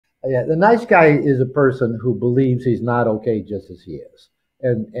Yeah, the nice guy is a person who believes he's not okay just as he is.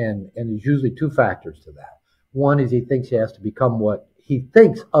 And there's usually two factors to that. One is he thinks he has to become what he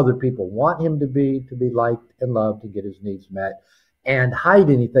thinks other people want him to be liked and loved, to get his needs met, and hide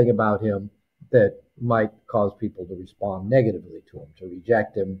anything about him that might cause people to respond negatively to him, to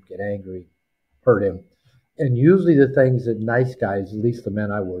reject him, get angry, hurt him. And usually the things that nice guys, at least the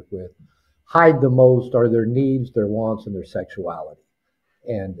men I work with, hide the most are their needs, their wants, and their sexuality.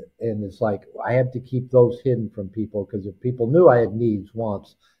 And it's like I have to keep those hidden from people, because if people knew I had needs,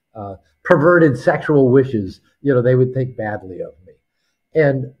 wants, perverted sexual wishes, they would think badly of me.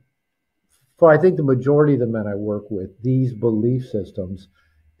 And for I think the majority of the men I work with, these belief systems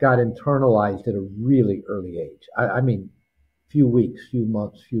got internalized at a really early age. I mean, few weeks, few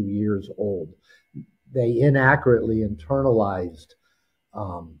months, few years old. They inaccurately internalized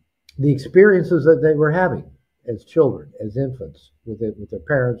the experiences that they were having as children, as infants, with their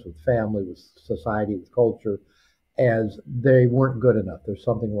parents, with family, with society, with culture, as they weren't good enough. There's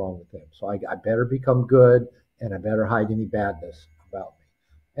something wrong with them. So I better become good, and I better hide any badness about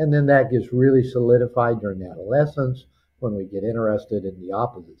me. And then that gets really solidified during adolescence, when we get interested in the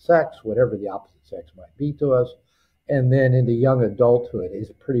opposite sex, whatever the opposite sex might be to us. And then into young adulthood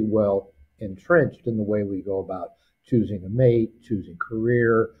is pretty well entrenched in the way we go about choosing a mate, choosing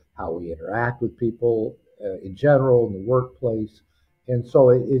career, how we interact with people in general, in the workplace. And so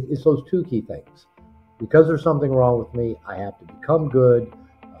it's those two key things. Because there's something wrong with me, I have to become good,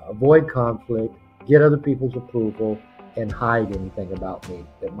 avoid conflict, get other people's approval, and hide anything about me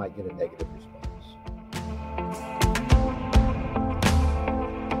that might get a negative response.